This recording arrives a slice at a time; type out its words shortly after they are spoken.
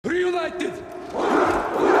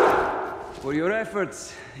For your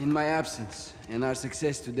efforts in my absence and our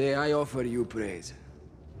success today, I offer you praise.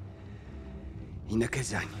 И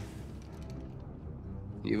наказание.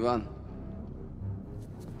 Иван,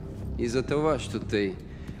 из-за того, что ты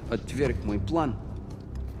отверг мой план,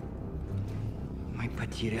 мы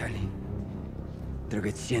потеряли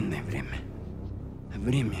драгоценное время.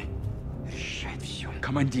 Время решает все.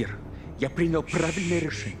 Командир, я принял правильное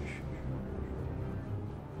решение.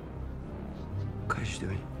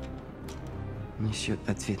 Каждый несет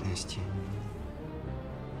ответственности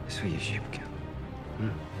в своей ошибке.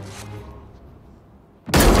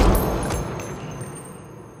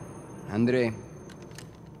 Андрей,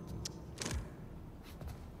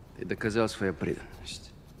 ты доказал свою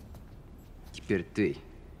преданность. Теперь ты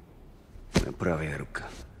моя правая рука.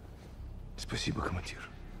 Спасибо, командир.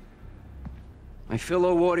 My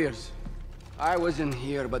fellow warriors, I wasn't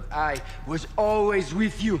here, but I was always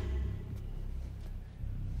with you.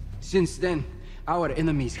 Since then, our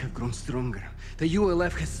enemies have grown stronger. The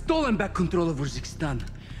ULF has stolen back control of Urzikstan.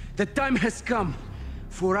 The time has come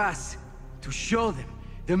for us to show them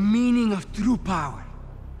the meaning of true power.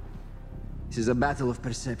 This is a battle of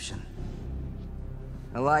perception.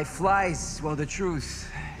 A lie flies while the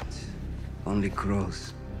truth only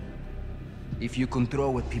grows. If you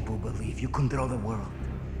control what people believe, you control the world.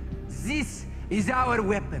 This is our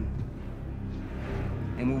weapon.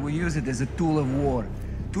 And we will use it as a tool of war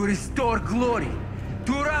to restore glory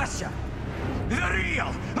to Russia. The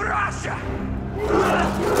real Russia!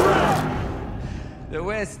 The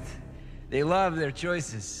West, they love their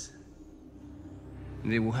choices.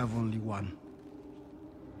 They will have only one.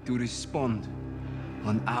 To respond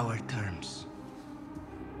on our terms.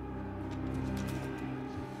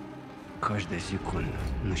 Каждая секунда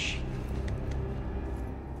на счету.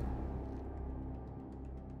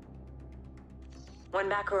 When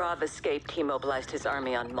Makarov escaped, he mobilized his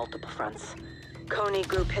army on multiple fronts. Konni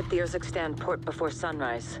Group hit the Urzikstan port before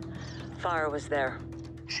sunrise. Farah was there.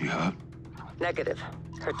 She hurt? Negative.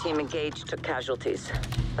 Her team engaged, took casualties.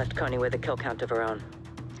 Left Konni with a kill count of her own.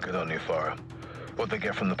 Good on you, Farah. What'd they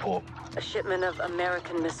get from the port? A shipment of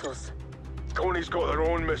American missiles. Konni's got their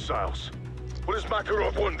own missiles. What does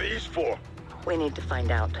Makarov want these for? We need to find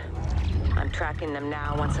out. I'm tracking them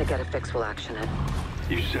now. Once I get a fix, we'll action it.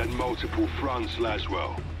 You said multiple fronts,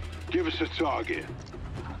 Laswell. Give us a target.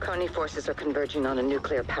 Konni forces are converging on a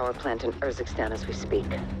nuclear power plant in Urzikstan as we speak.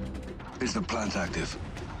 Is the plant active?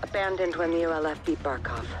 Abandoned when the ULF beat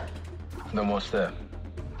Barkov. Then what's there?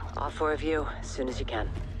 All four of you, as soon as you can.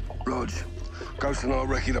 Rog, Ghost and I'll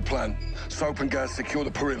recce the plant. Soap and gas secure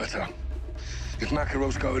the perimeter. If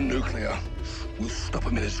Makarov's going nuclear, we'll stop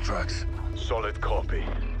him in his tracks. Solid copy.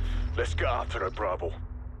 Let's get after it, Bravo.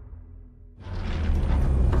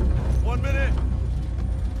 1 minute!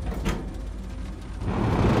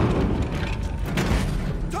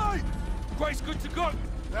 Tight! Quake's good to go!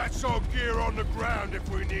 That's our gear on the ground if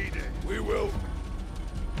we need it. We will.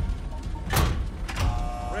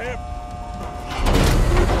 Ramp!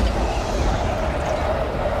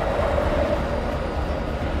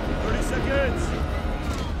 30 seconds!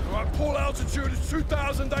 Right, full altitude is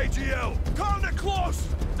 2,000 AGL. Kinda close!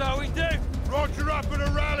 That's how we do! Roger up at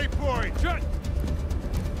a rally point! Shut!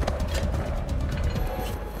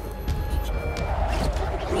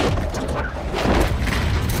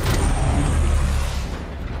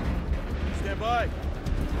 Stand by!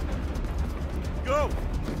 Go!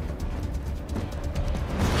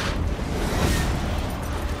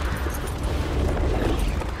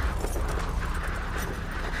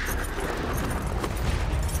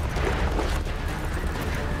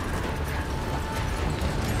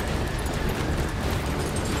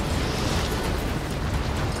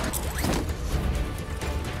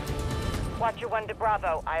 Watcher 1 to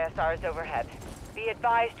Bravo, ISR is overhead. Be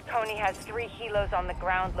advised, Konni has 3 helos on the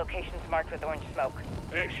ground, locations marked with orange smoke.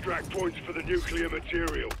 Extract points for the nuclear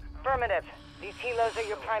material. Affirmative. These helos are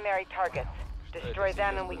your primary targets. Destroy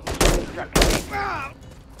them and we can deconstruct.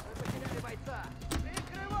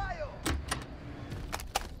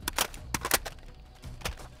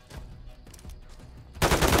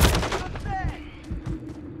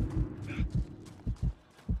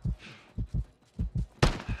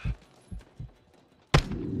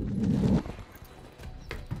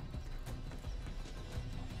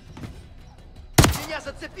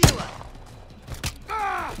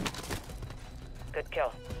 Good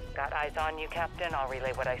kill. Got eyes on you, Captain. I'll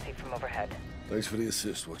relay what I see from overhead. Thanks for the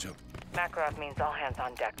assist, Watcher. Makarov means all hands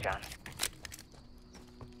on deck, John.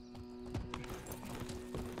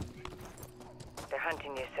 They're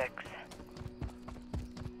hunting you, 6.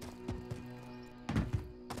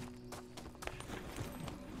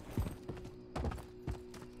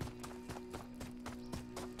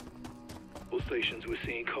 stations, we're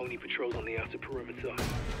seeing Coney patrols on the outer perimeter.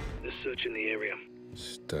 They're searching the area.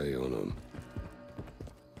 Stay on them.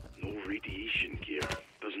 No radiation gear.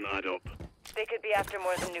 Doesn't add up. They could be after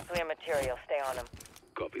more than nuclear material. Stay on them.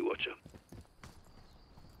 Copy, Watcher.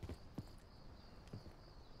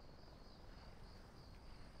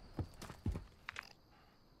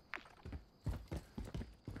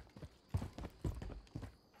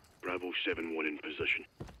 Bravo 7-1 in position.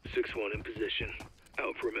 6-1 in position.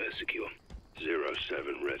 Outer perimeter secure.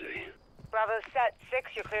 0-7 ready. Bravo set.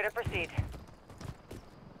 6, you're clear to proceed.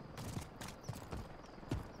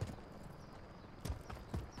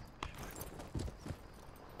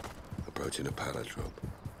 Approaching a palindrome.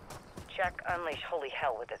 Check unleash holy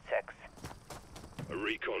hell with it, 6. A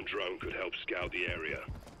recon drone could help scout the area.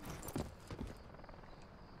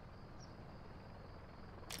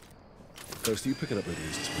 Ghost, are you picking up any of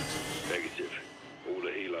these tweets? Negative. All the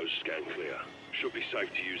helos scan clear. Should be safe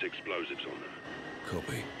to use explosives on them.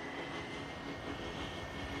 Copy.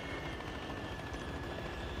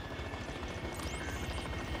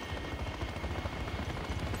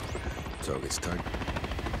 Target's tagged.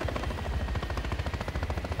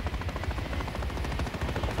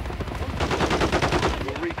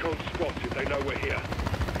 Your recon spots if they know we're here.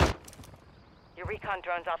 Your recon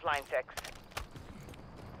drone's offline, 6.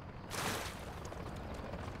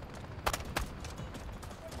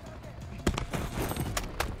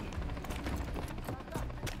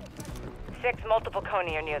 Multiple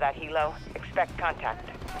Coney are near that helo. Expect contact.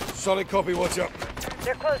 Solid copy, watch up.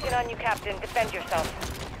 They're closing on you, Captain. Defend yourself.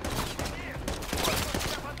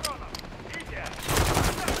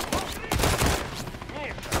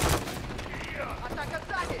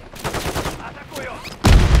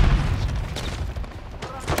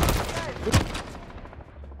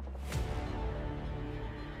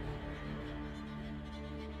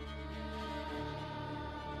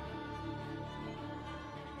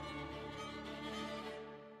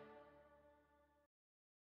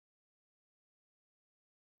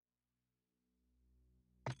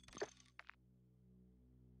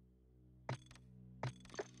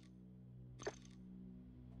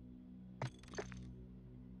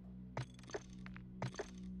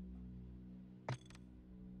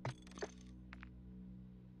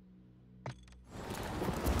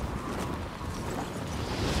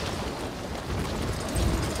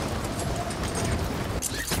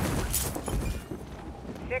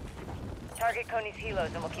 Target Coney's helos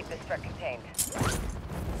and we'll keep this threat contained.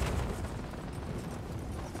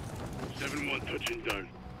 7-1 touching down.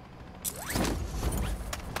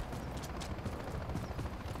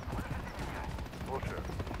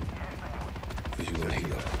 Visual on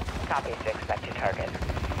helo. Copy, 6. That's your target.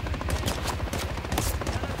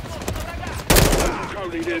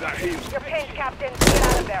 Coney near that helo. You're pinned, Captain. Get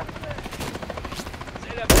out of there.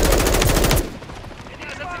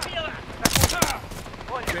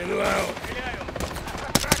 Get loud.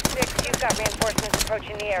 6, you've got reinforcements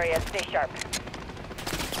approaching the area. Stay sharp.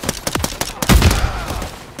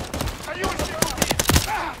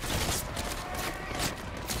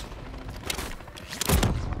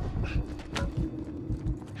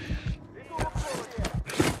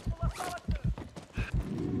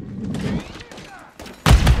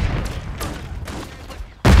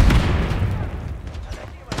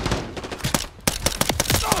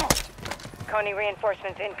 Coney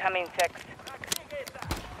reinforcements incoming, 6.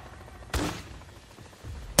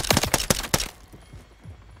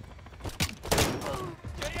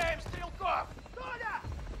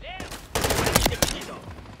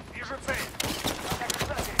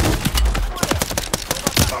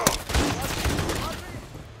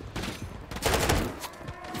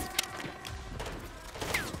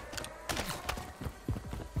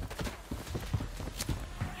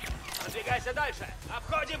 Двигайся дальше!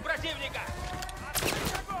 Обходим противника!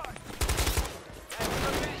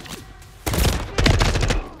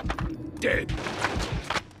 Dead.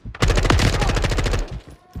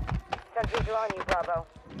 Sentries are on you, Bravo.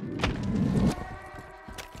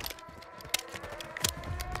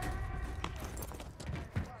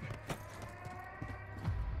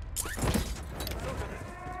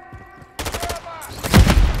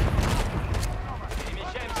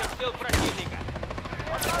 Перемещаемся в тыл противника.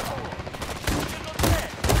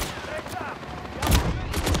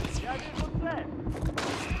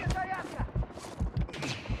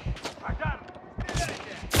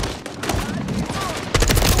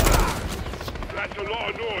 That's a lot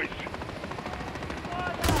of noise.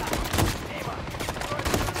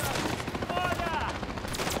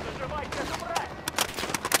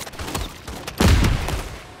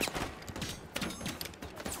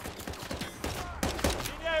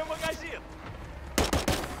 Меняю магазин.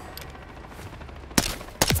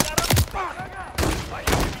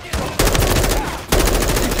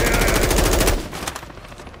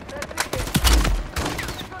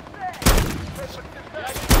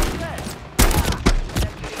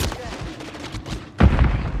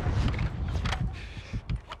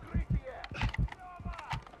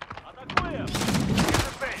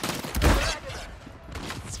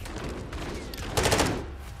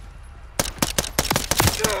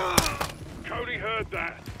 Cody heard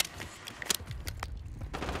that.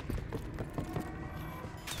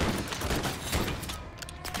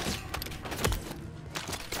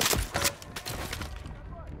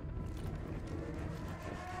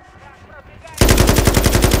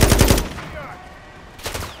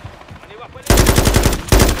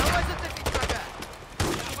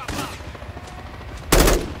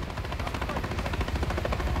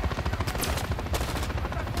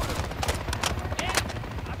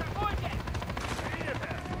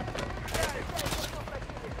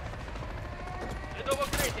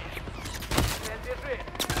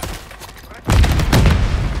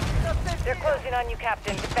 They're closing on you,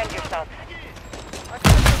 Captain. Defend yourself.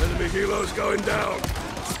 Enemy helos going down.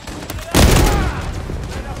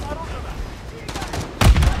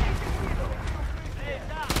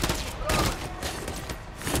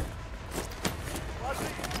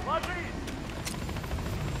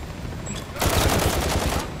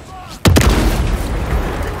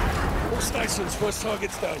 All stations, first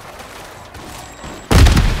target's down.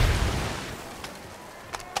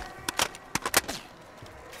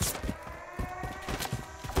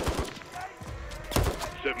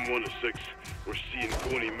 One to 6. We're seeing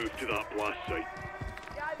Coney move to that blast site.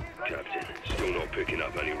 Captain, still not picking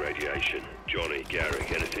up any radiation. Johnny,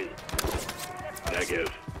 Garrick, anything?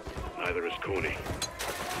 Negative. Neither is Coney.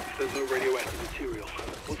 If there's no radioactive material,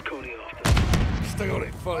 what's Coney after? Stay on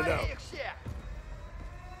it, find out.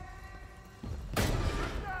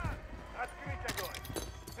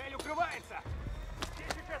 Цель укрывается! Где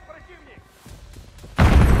сейчас противник?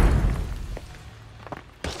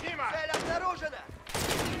 Дима! Цель обнаружена!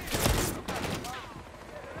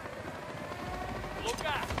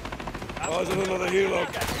 Лука! Eyes on another helo.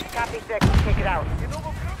 Copy 6. Take it out.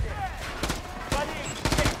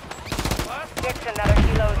 6, another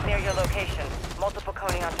helo is near your location. Multiple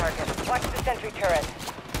Coney on target. Watch the sentry turret.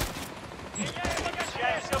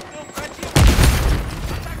 Возвращаемся в тыл противника!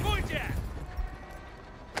 Атакуйте!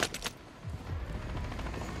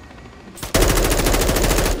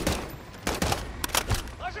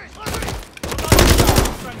 Ложись, ложись!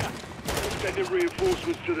 Sending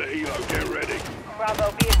reinforcements to the helo. Get ready.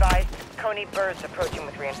 Bravo, be advised. Coney birds approaching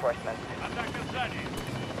with reinforcements. Атака сзади!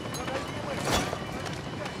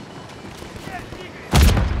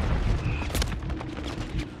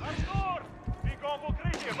 Артур! Бегом в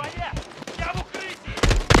укрытие! Боец! Я в укрытии!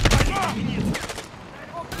 Бегом!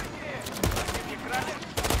 Цель в укрытии! Противник ранен!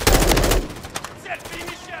 Цель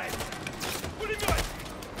перемещается! Пулемет!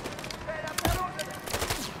 Цель обнаружена!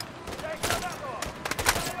 Дай гранату!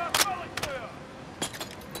 Даю осколочную!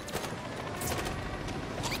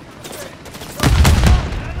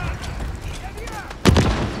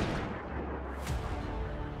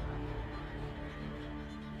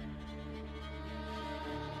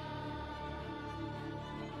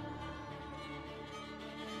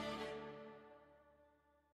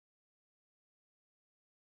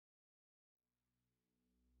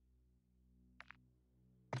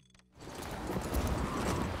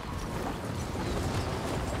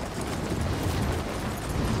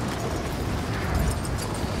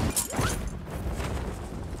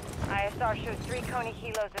 ISR shows 3 Coney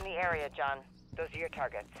helos in the area, John. Those are your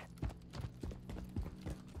targets.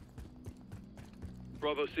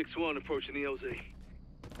 Bravo 6-1 approaching the LZ.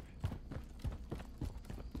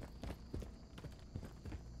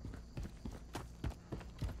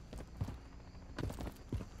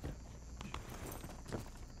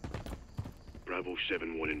 Bravo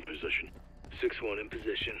 7-1 in position. 6-1 in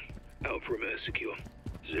position. Out perimeter secure.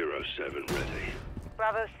 0-7 ready.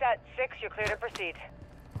 Bravo set. 6, you're clear to proceed.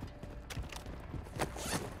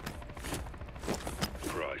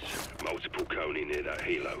 Price, multiple Coney near that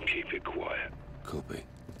helo. Keep it quiet. Copy.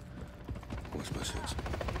 What's my sense?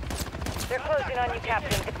 They're closing on you,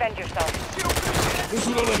 Captain. Defend yourself. This is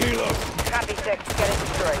another helo. Copy 6. Get it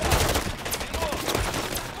destroyed.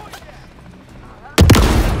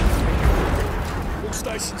 All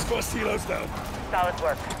stations, first helo's down. Solid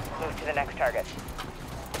work. Move to the next target.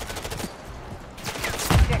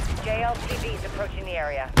 6, JLTV's approaching the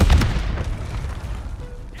area.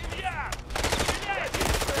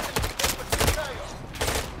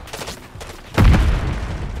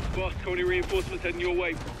 Fast Coney reinforcements heading your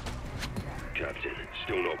way. Captain,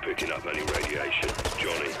 still not picking up any radiation.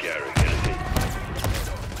 Johnny, Garrick, anything?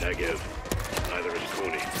 Negative. Neither is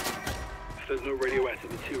Coney. If there's no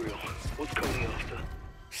radioactive material, what's Coney after?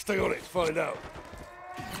 Stay on it, find out.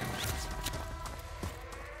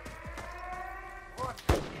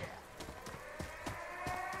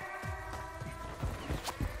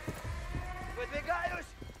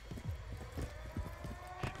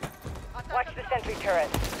 Watch the sentry turret.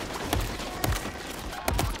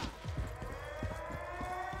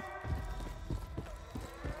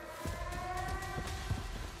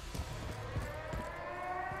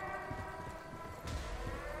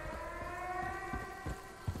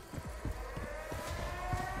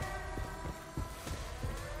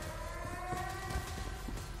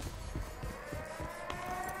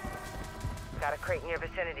 Got a crate in your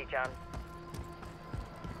vicinity, John.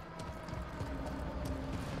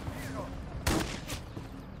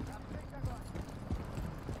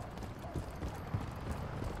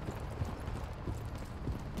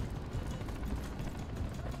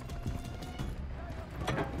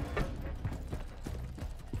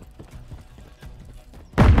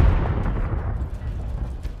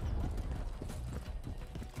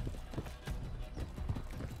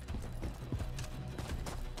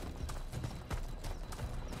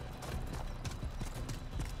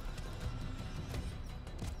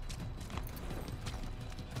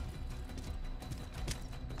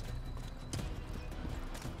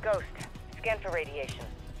 Ghost, scan for radiation.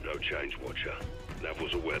 No change, Watcher.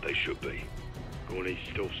 Levels are where they should be. Corney's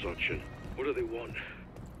still searching. What do they want?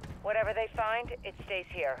 Whatever they find, it stays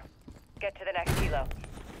here. Get to the next helo.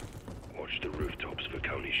 Watch the rooftops for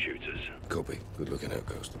Coney shooters. Copy. Good looking out,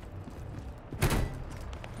 Ghost.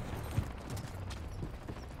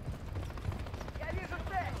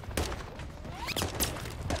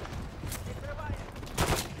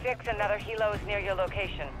 Six, another helo is near your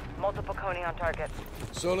location. Multiple Coney on target.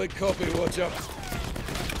 Solid copy, Watcher.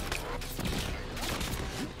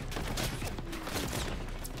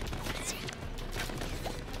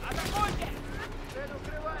 Атакуйте! Цель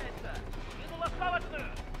укрывается! Вину ластовочную!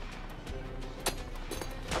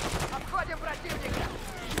 Обходим противника!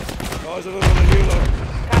 Eyes on another helo.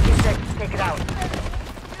 Copy 6, take it out.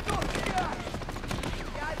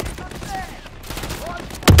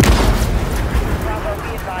 Bravo, be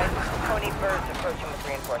advised. Coney birds approaching with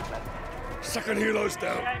reinforcements. Second helo's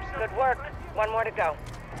down. Good work. One more to go.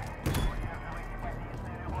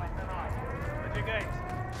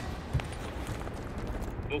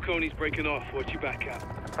 More Coney's breaking off. Watch your back out.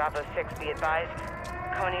 Bravo 6, be advised.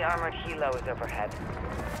 Coney armored helo is overhead.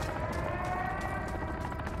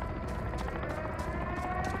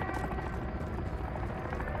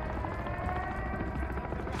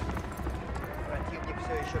 Противник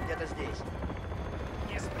все еще где-то здесь.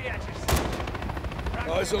 Не спрячешься!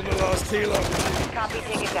 Eyes on the last helo. Copy,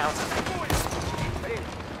 take it down.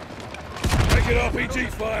 Taking RPG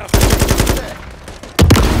fire.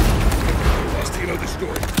 Last helo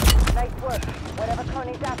destroyed. Nice work. Whatever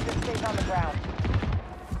Coney's after stays on the ground.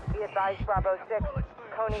 Be advised, Bravo 6.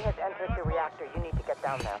 Coney has entered the reactor. You need to get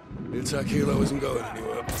down there. The attack helo isn't going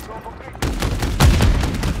anywhere.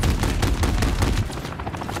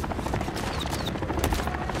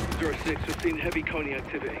 Zero 6, we've seen heavy Coney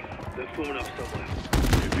activity. They're forming up somewhere.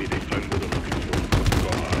 Maybe they found what they're looking for.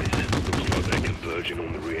 Guys, looks like they're converging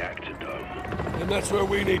on the reactor dome. And that's where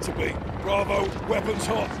we need to be. Bravo, weapons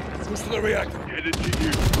hot. Push to the reactor. Headed to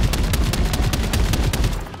you.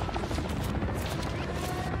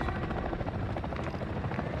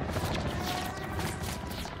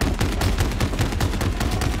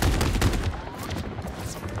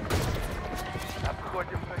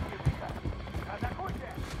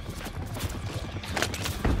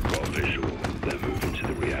 Got a visual. They're moving to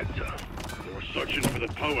the reactor. They're searching for the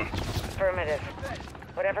power. Affirmative.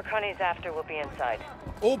 Whatever Coney's after will be inside.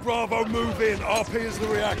 All Bravo, move in. RP is the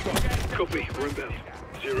reactor. Copy. We're inbound.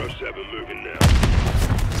 07 moving now.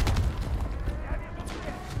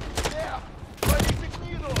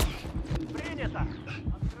 Принято!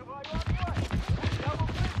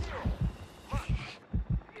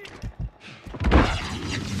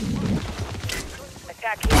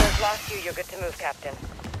 Attack helo's lost you. You're good to move, Captain.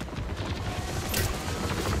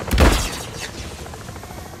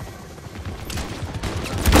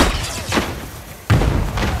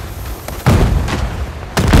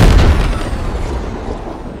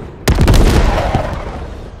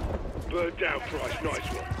 Bird down, Price.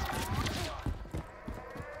 Nice one.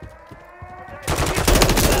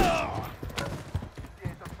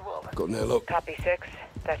 Got an airlock Copy 6.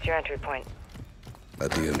 That's your entry point.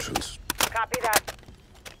 at the entrance. Copy that.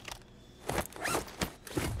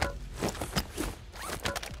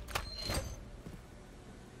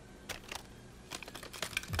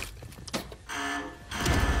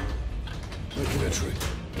 Make an entry.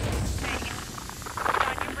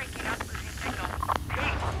 John, you're breaking up. Losing signal.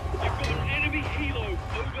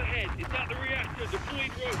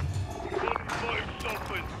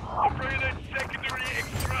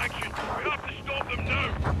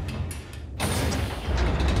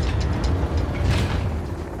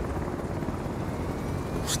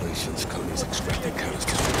 stations, Coney's extracting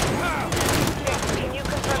canisters from the Can you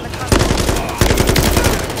confirm the contact?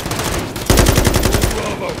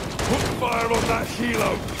 Bravo! Put fire on that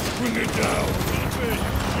helo! Bring it down!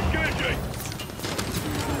 Engaging!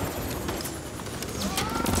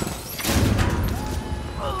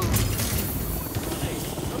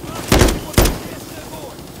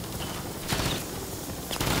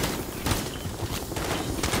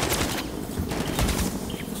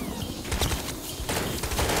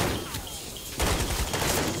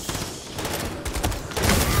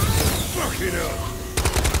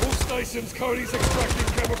 Stations, Cody's extracting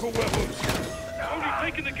chemical weapons. Only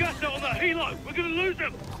taking the gas out on that helo! We're gonna lose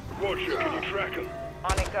him! Roger, can you track him?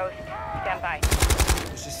 On it, Ghost. Stand by.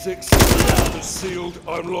 This is 6. Reactor's sealed.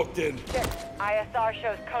 I'm locked in. 6. ISR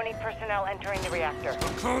shows Coney personnel entering the reactor.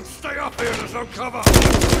 I can't stay up here. There's no cover.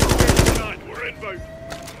 We're inbound.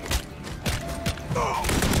 Oh.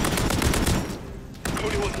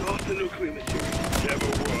 Coney wasn't lost the nuclear material. Never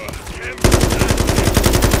were.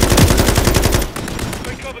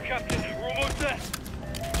 Take cover, Captain. We're almost there.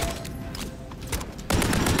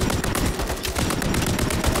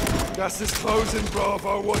 Gas is closing,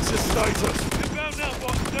 Bravo. What's your status? Inbound now,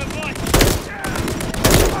 boss. Stand by.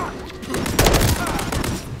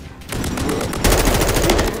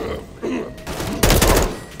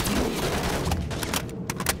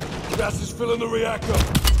 Gas is filling the reactor.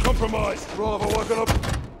 Compromised. Bravo, we're gonna...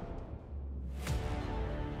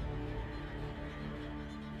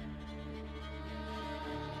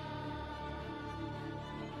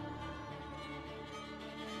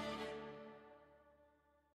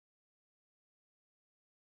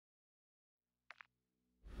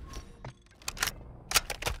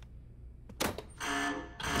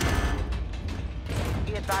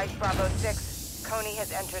 Be advised, Bravo 6. Coney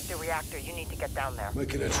has entered the reactor. You need to get down there.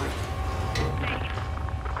 Make an entry.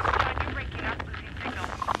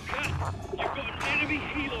 You've got an enemy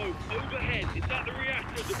helo overhead. It's at the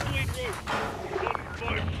reactor, deployed rope.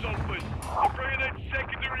 1-5 something. They're bringing in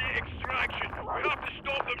secondary extraction. We have to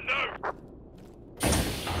stop them now.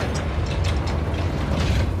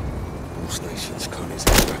 All stations, Coney's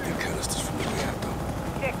extracting canisters from the reactor.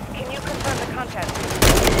 6. Can you confirm the contents?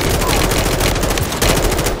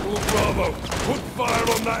 All Bravo, put fire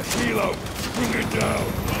on that helo. Bring it down.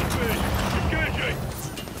 Engaging.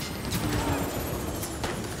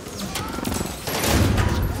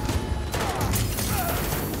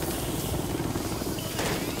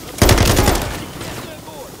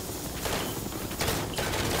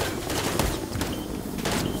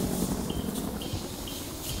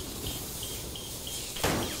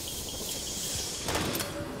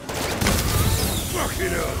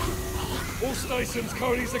 All stations,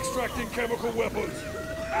 Cody's extracting chemical weapons.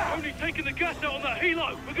 Only taking the gas out on that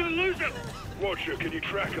helo. We're gonna lose him. Roger, can you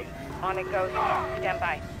track him? On it, Ghost. Stand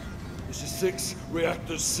by. This is 6.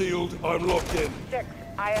 Reactor's sealed. I'm locked in. 6.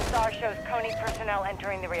 ISR shows Coney personnel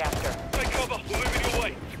entering the reactor. Take cover. We're moving your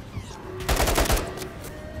way.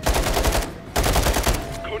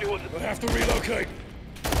 Coney wasn't... I have to relocate.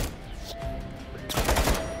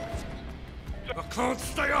 I can't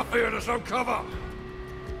stay up here. There's no cover.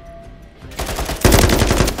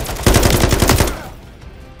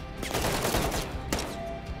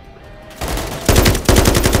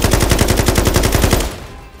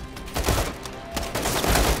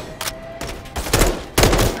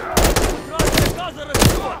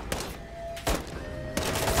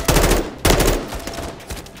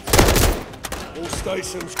 All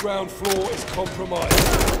stations, ground floor is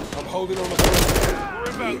compromised. I'm holding on the front. We're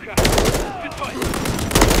inbound, Captain. Sit tight.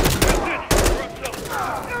 Captain, ropes up.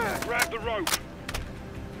 Grab the rope.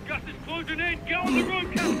 Gas is closing in. Get on the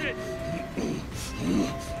rope, Captain.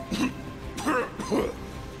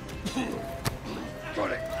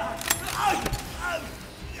 Got it.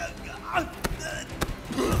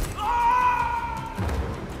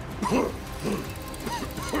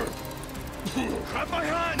 Grab my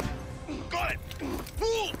hand. Got it.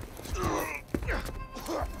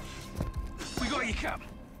 We got you, Cap.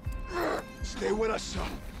 Stay with us, son.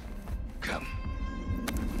 Come.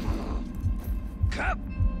 Cap.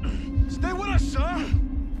 Stay with us, sir.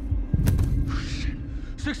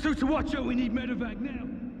 6-2 to Watcher, we need medevac now.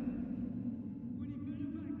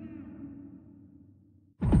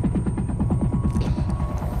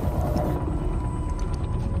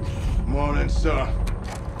 Morning, sir.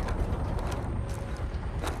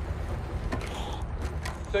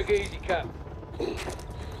 Take it easy, Cap.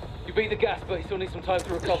 You beat the gas, but you still need some time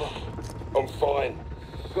to recover. I'm fine.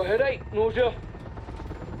 Got a headache? Nausea?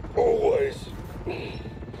 Always.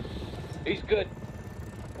 He's good.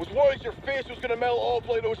 Was worried your face was gonna melt off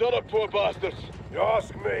like those other poor bastards. You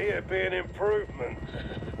ask me, it'd be an improvement.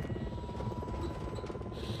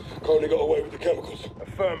 Coney got away with the chemicals.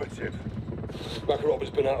 Affirmative. Makarov has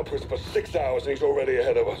been out of prison for 6 hours and he's already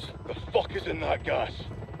ahead of us. The fuck is in that gas?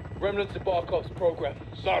 Remnants of Barkov's program.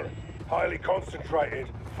 Sarin. Highly concentrated,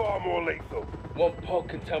 far more lethal. One pod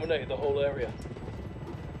contaminated the whole area.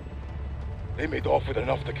 They made off with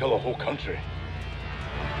enough to kill a whole country.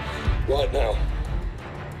 Right now,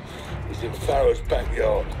 he's in Farrow's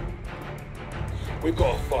backyard. We've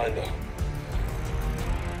got to find her.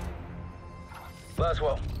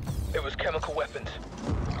 Laswell, it was chemical weapons.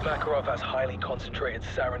 Makarov has highly concentrated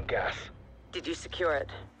sarin gas. Did you secure it?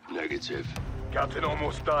 Negative. Captain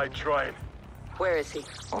almost died trying. Where is he?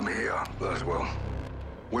 I'm here, Laswell.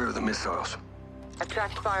 Where are the missiles? I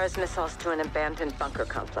tracked Farah's missiles to an abandoned bunker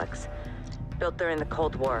complex. Built during the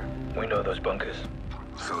Cold War. We know those bunkers.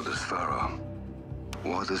 So does Farrow.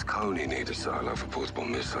 Why does Coney need a silo for portable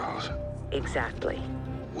missiles? Exactly.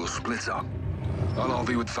 We'll split up. I'll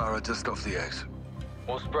RV with Farah just off the X.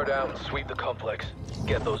 We'll spread out and sweep the complex.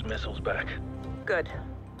 Get those missiles back. Good.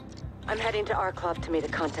 I'm heading to Arklov to meet a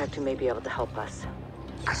contact who may be able to help us.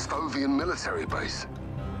 Castovian military base.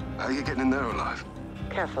 How are you getting in there alive?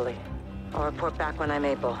 Carefully. I'll report back when I'm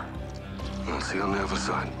able. I'll see you on the other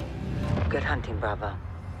side. Good hunting, Bravo.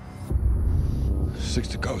 6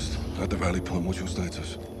 to Ghost. At the rally point, what's your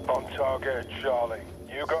status? On target, Charlie.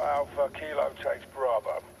 You got Alpha, Kilo takes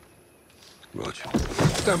Bravo. Roger.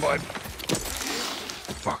 Stand by.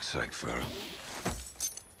 Fuck's sake, Farrow.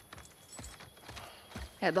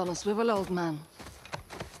 Head on a swivel, old man.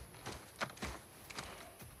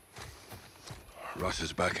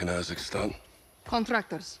 Russia's back in Kazakhstan.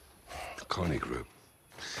 Contractors. Coney Group.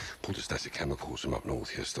 Pulled a stash of chemicals from up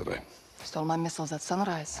north yesterday. Stole my missiles at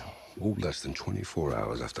sunrise. All less than 24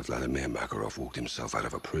 hours after Vladimir Makarov walked himself out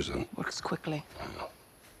of a prison. Works quickly. Oh.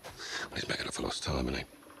 He's making it for lost time, isn't he?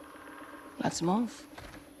 Let's move.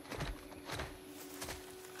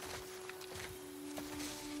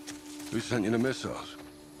 Who sent you the missiles?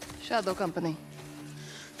 Shadow Company.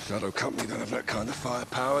 Shadow Company don't have that kind of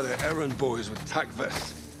firepower. They're errand boys with tac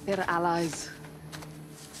vests. They're allies.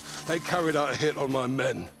 They carried out a hit on my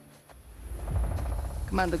men.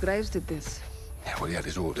 Commander Graves did this. Yeah, well, he had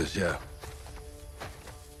his orders, yeah.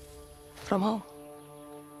 From who?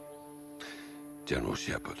 General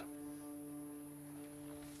Shepard.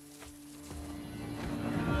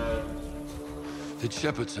 Did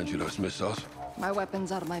Shepard send you those missiles? My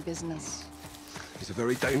weapons are my business. He's a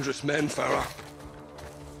very dangerous man, Farah.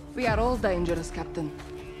 We are all dangerous, Captain.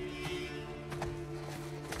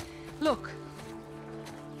 Look.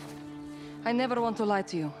 I never want to lie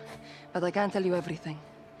to you, but I can't tell you everything.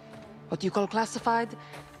 What you call classified,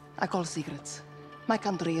 I call secrets. My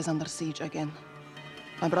country is under siege again.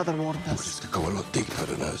 My brother warned us. This could go a lot deeper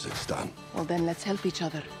than Kazakhstan. Well, then let's help each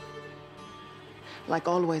other. Like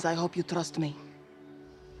always, I hope you trust me.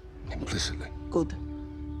 Implicitly. Good.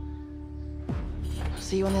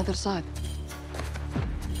 See you on the other side.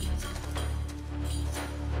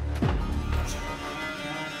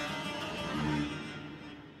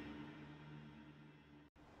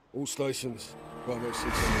 All stations. Bravo 6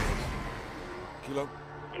 on the Kilo?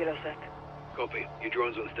 Kilo sec. Copy. Your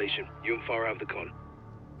drone's on station. You and Farah have the con.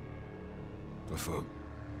 Affirm.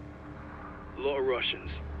 A lot of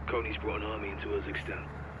Russians. Coney's brought an army into Kazakhstan.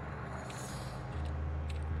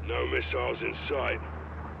 No missiles in sight.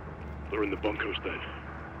 They're in the bunkers then.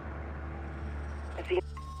 I see.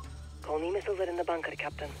 Coney missiles are in the bunker,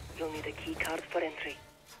 Captain. You'll need a key card for entry.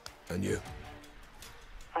 And you?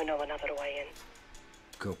 I know another way in.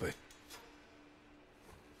 Copy.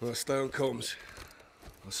 Well, stay on comms.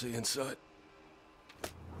 I'll see you inside.